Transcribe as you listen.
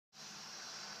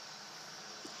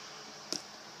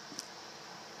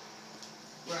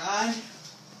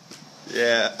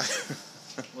Yeah.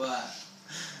 What?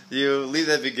 You leave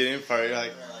that beginning part, you're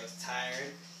like... We're like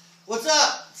tired. What's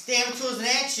up? It's Damn Tools in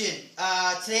Action.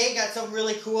 Today got something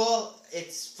really cool.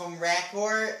 It's from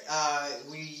Racor.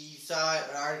 We saw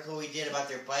an article we did about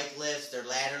their bike lifts, their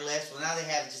ladder lifts. Well, now they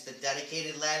have just a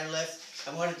dedicated ladder lift.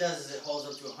 And what it does is it holds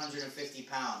up to 150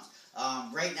 pounds.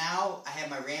 Right now, I have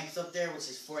my ramps up there, which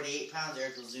is 48 pounds.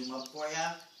 Eric will zoom up for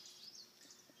you.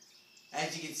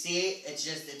 As you can see,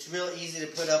 it's real easy to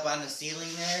put up on the ceiling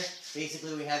there.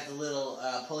 Basically, we have the little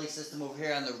pulley system over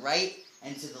here on the right,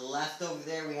 and to the left over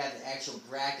there, we have the actual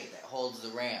bracket that holds the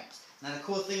ramps. Now, the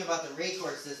cool thing about the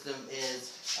Racor system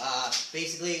is,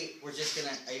 basically, we're just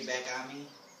gonna. Are you back on me?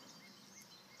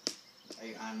 Are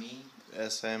you on me?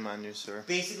 Yes, I am on you, sir.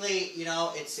 Basically, you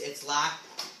know, it's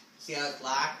locked. See how it's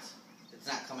locked? It's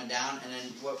not coming down, and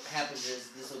then what happens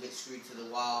is this will get screwed to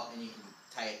the wall, and you can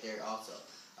tie it there also.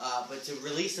 But to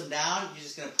release them down, you're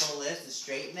just going to pull this and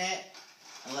straighten it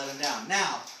and let them down.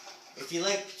 Now, if you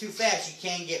like too fast, you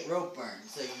can get rope burn.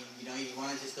 So, you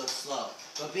want to just go slow.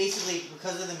 But basically,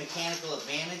 because of the mechanical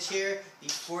advantage here,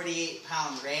 these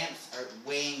 48-pound ramps are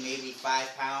weighing maybe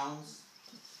 5 pounds.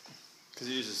 Because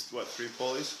it uses, what, 3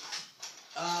 pulleys?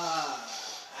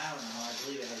 I don't know. I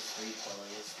believe it has 3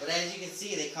 pulleys. But as you can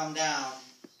see, they come down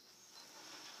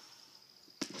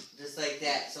just like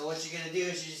that. So what you're going to do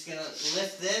is you're just going to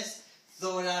lift this,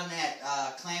 throw it on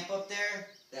that clamp up there,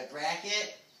 that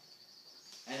bracket,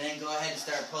 and then go ahead and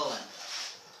start pulling.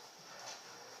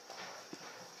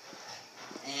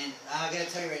 And I got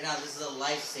to tell you right now, this is a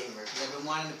lifesaver, because I've been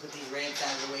wanting to put these ramps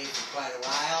out of the way for quite a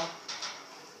while.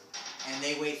 And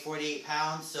they weigh 48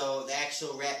 pounds, so the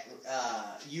actual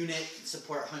unit can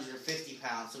support 150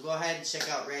 pounds. So go ahead and check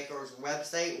out Racor's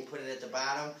website. We'll put it at the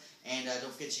bottom. And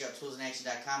don't forget to check out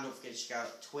toolsinaction.com. Don't forget to check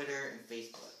out Twitter and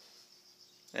Facebook.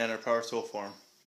 And our power tool forum.